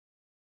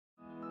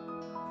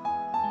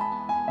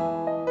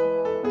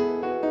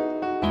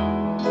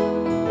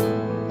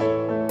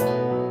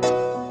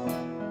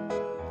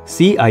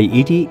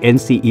CIET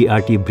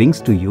NCERT brings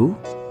to you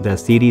the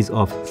series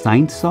of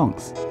science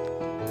songs.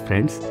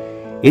 Friends,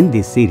 in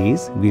this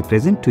series we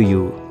present to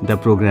you the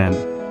program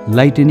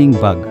Lightning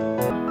Bug.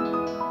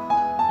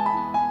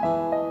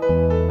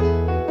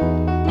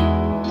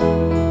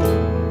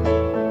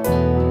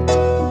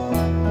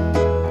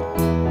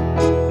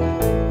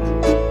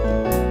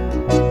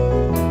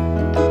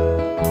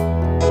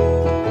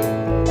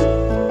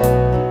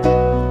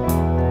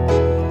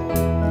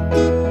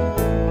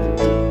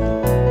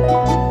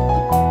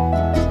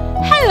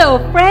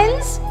 Hello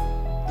friends,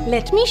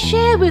 let me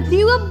share with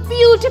you a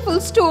beautiful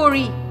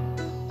story.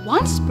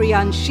 Once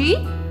Priyanshi,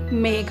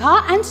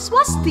 Megha and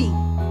Swasti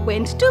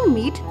went to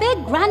meet their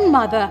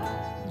grandmother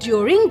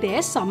during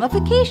their summer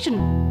vacation.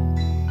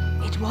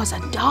 It was a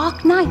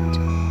dark night.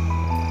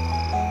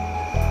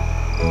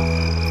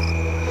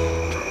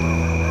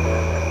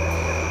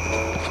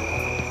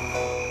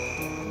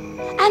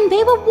 And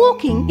they were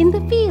walking in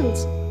the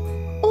fields.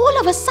 All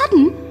of a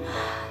sudden,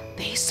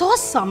 they saw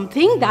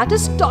something that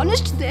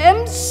astonished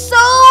them so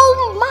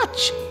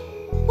much.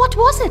 What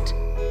was it?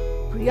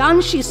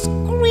 Priyanshi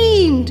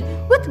screamed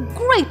with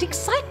great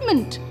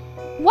excitement.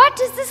 What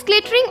is this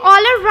glittering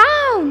all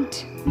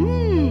around?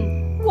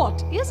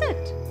 What is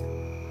it?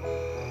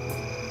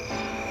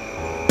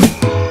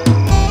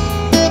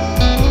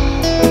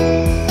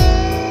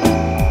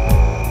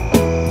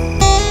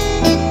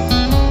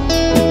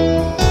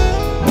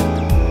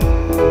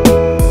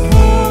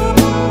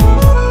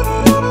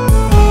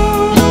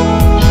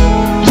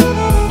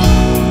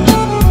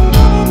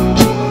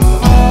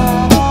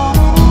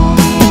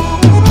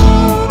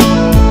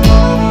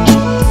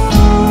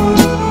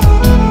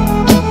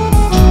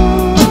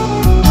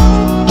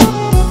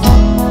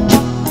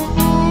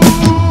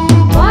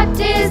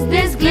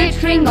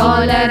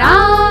 All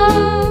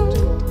around,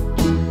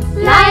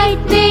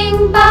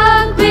 lightning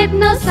bug with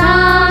no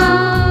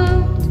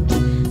sound,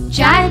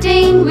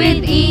 chatting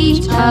with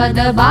each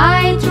other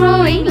by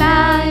throwing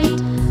light.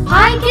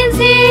 I can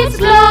see its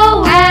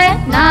glow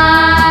at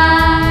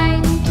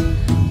night.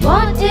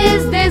 What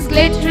is this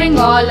glittering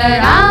all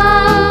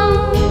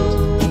around?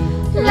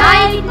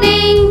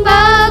 Lightning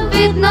bug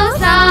with no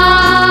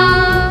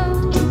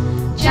sound,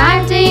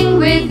 chatting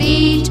with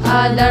each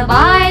other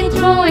by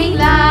throwing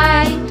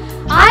light.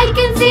 I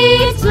can see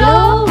its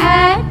glow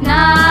at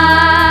night.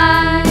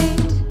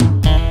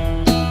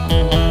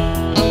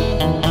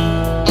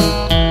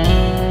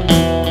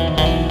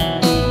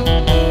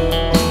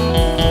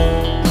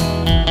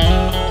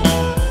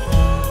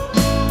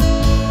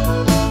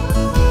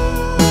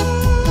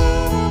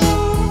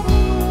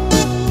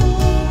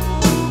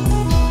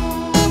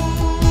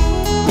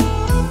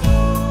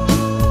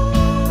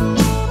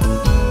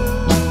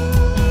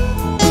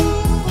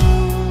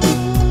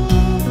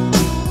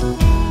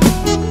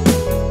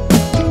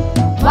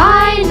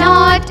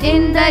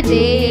 In the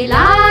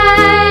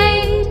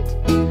daylight,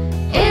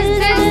 is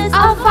this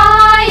a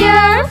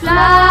firefly,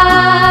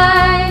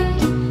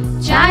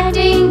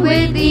 chatting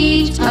with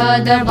each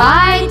other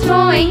by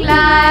throwing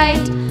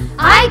light?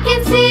 I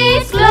can see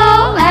its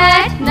glow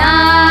at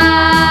night.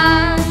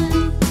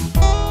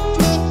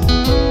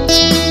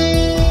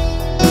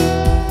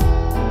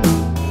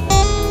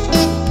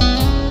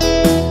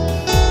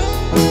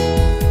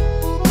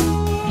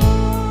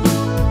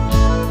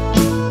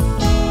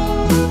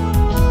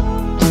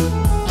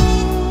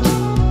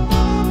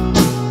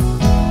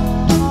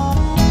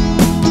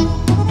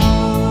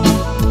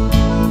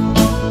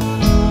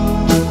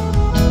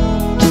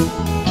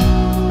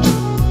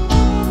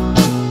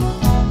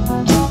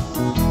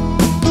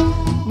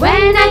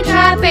 When I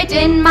trap it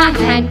in my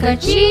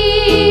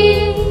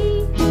handkerchief,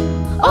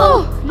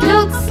 oh,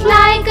 looks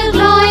like a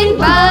glowing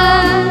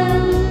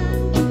bug,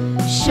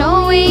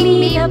 showing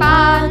me a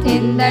path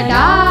in the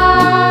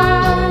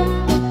dark.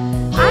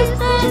 Is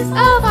this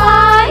a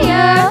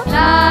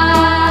firefly?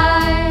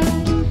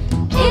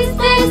 Is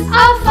this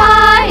a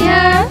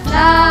firefly?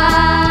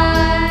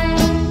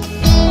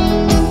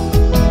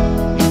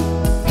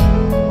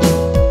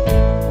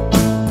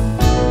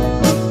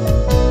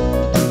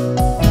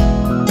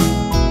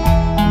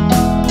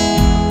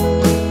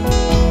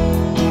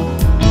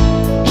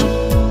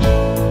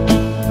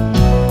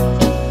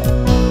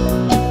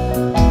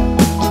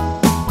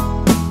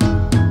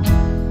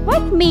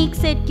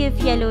 Makes it give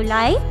yellow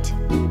light?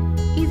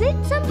 Is it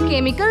some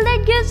chemical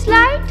that gives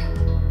light?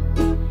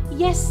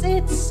 Yes,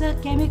 it's a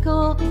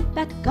chemical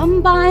that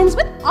combines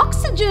with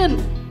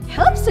oxygen,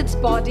 helps its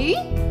body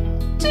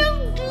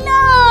to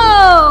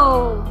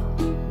glow.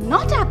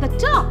 Not at the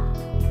top,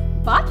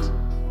 but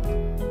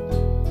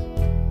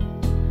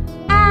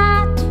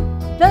at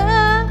the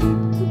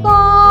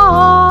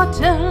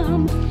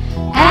bottom.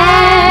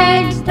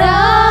 At the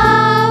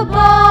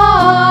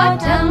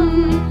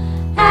bottom.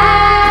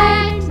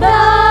 At the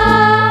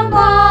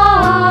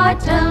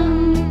bottom.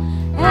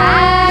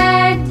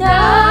 At the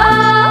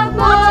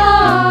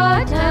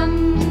bottom.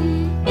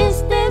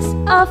 Is this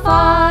a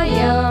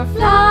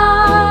firefly?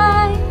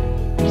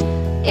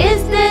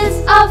 Is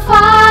this a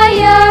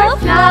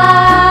firefly?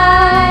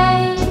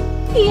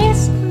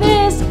 Yes,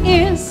 this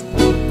is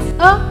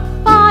a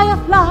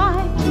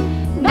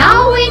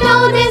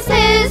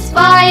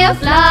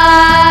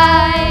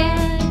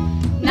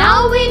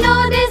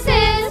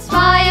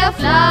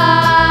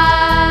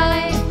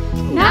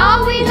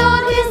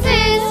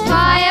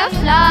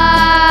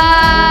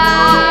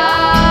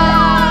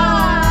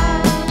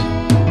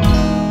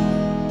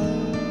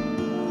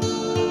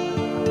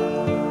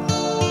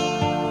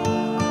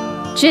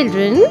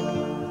Children,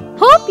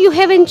 hope you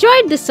have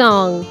enjoyed the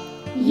song.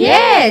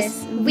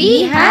 Yes,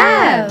 we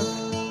have.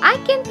 I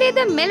can play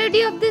the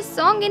melody of this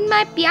song in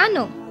my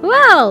piano.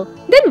 Wow,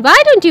 then why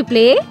don't you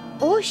play?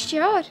 Oh,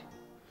 sure.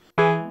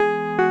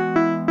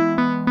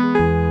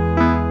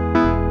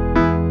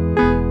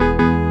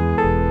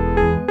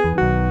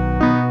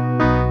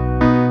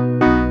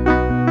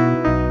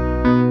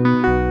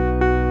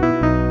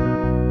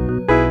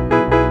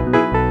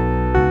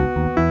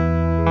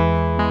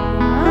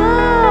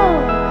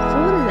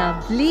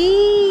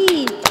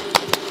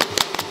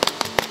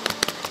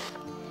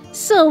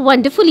 So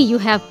wonderfully you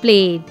have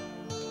played.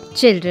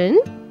 Children,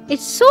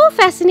 it's so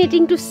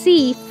fascinating to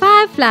see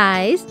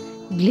fireflies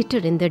glitter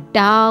in the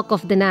dark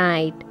of the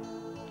night.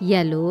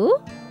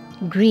 Yellow,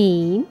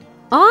 green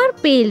or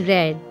pale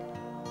red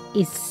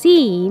is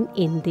seen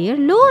in their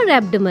lower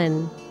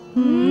abdomen.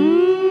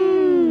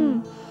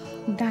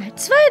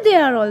 That's why they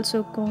are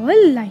also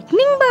called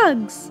lightning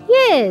bugs.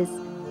 Yes,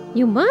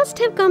 you must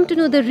have come to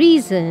know the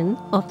reason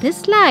of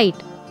this light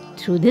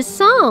through this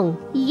song.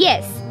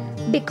 Yes,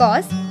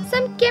 because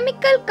some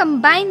chemical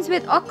combines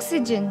with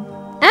oxygen.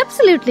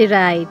 Absolutely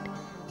right.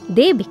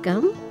 They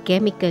become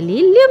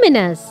chemically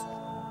luminous.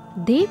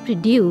 They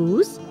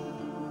produce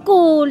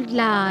cold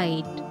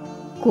light.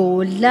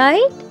 Cold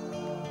light?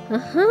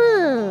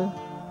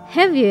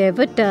 Have you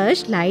ever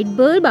touched light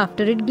bulb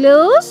after it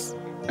glows?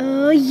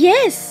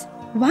 Yes.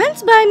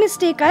 Once by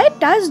mistake I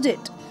touched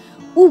it.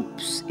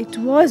 Oops, it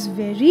was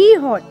very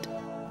hot.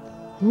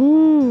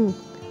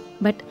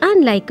 But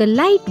unlike a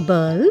light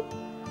bulb,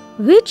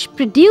 which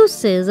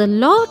produces a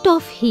lot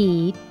of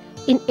heat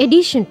in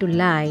addition to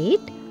light,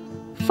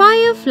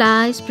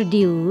 fireflies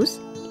produce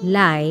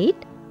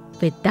light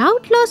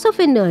without loss of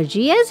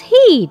energy as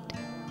heat.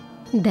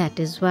 That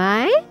is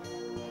why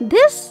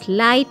this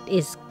light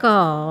is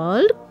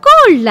called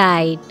cold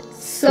light.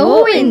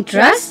 So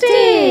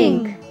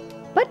interesting.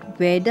 But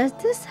where does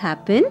this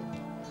happen?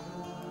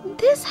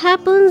 This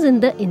happens in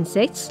the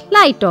insect's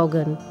light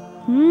organ.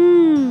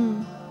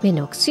 When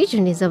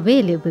oxygen is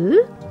available,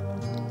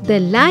 the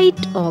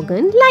light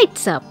organ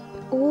lights up.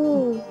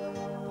 Oh.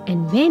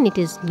 And when it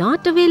is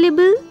not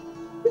available,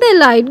 the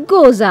light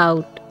goes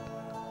out.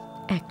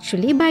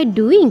 Actually, by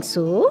doing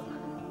so,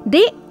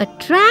 they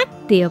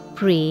attract their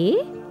prey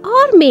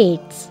or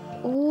mates.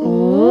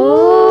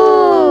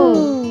 Oh.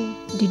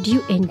 Did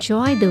you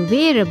enjoy the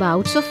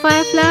whereabouts of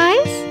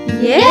fireflies?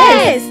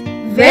 Yes,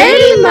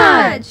 very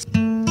much.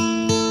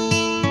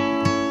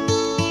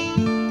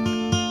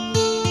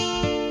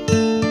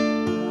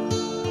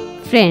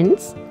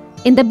 Friends,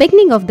 in the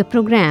beginning of the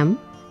program,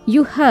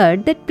 you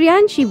heard that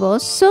Priyanshi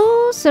was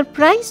so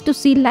surprised to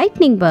see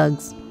lightning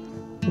bugs.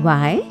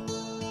 Why?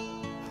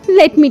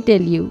 Let me tell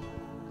you.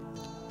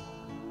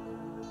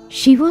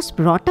 She was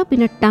brought up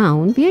in a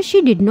town where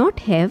she did not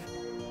have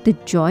the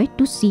joy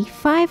to see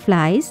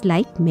fireflies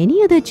like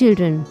many other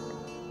children.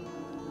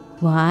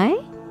 Why?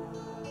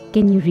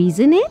 Can you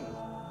reason it?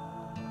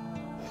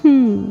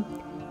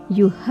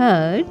 You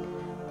heard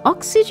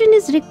oxygen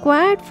is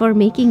required for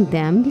making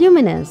them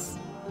luminous.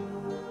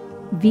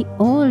 We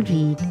all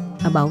read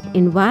about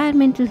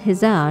environmental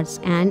hazards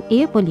and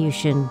air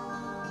pollution.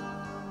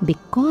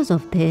 Because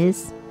of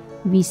this,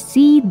 we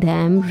see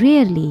them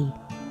rarely.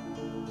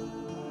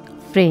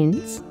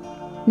 Friends,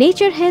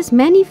 nature has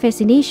many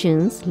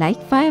fascinations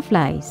like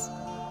fireflies,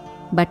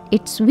 but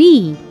it's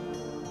we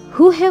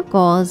who have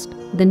caused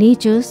the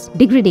nature's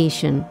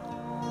degradation.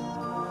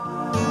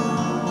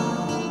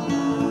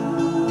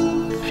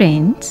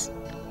 Friends,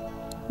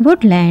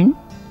 woodland,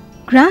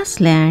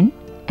 grassland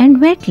and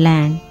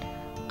wetland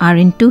are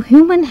into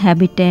human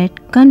habitat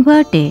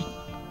converted.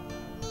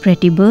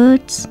 Pretty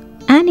birds,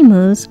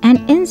 animals and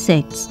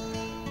insects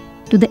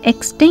to the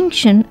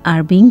extinction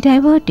are being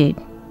diverted.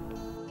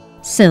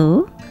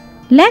 So,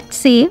 let's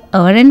save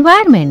our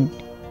environment.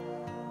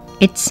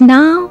 It's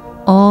now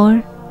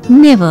or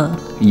never.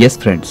 Yes,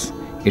 friends,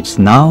 it's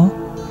now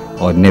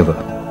or never.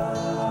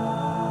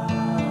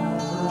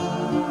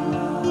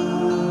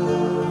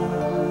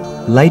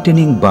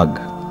 Lightning bug.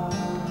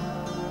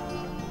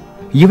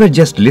 You were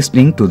just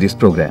listening to this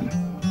program.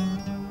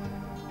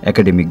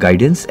 Academic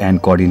guidance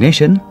and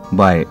coordination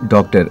by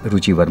Dr.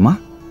 Ruchi Verma.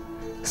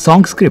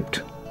 Song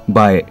script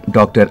by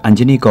Dr.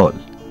 Anjani Kaul.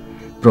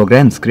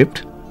 Program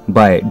script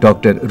by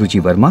Dr. Ruchi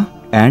Verma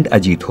and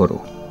Ajit Horo.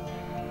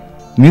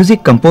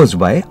 Music composed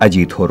by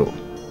Ajit Horo.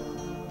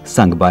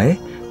 Sung by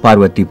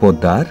Parvati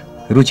Poddar,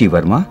 Ruchi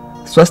Verma,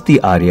 Swasti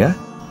Arya,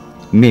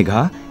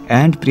 Megha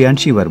and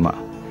Priyanshi Verma.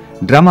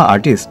 Drama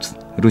artists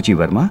Ruchi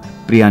Verma,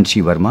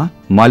 Priyanshi Verma,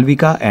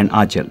 Malvika and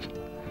Achal.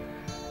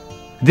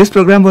 This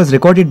program was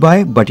recorded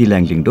by Bati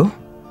Langlingdo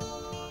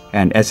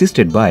and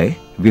assisted by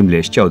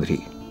Vimlesh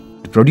Chaudhary.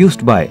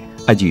 Produced by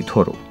Ajit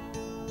Horo.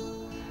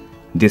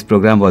 This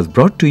program was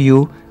brought to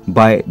you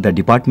by the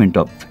Department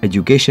of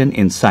Education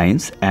in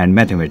Science and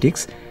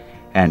Mathematics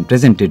and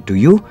presented to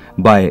you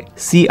by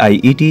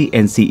CIET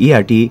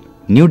NCERT,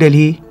 New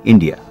Delhi,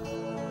 India.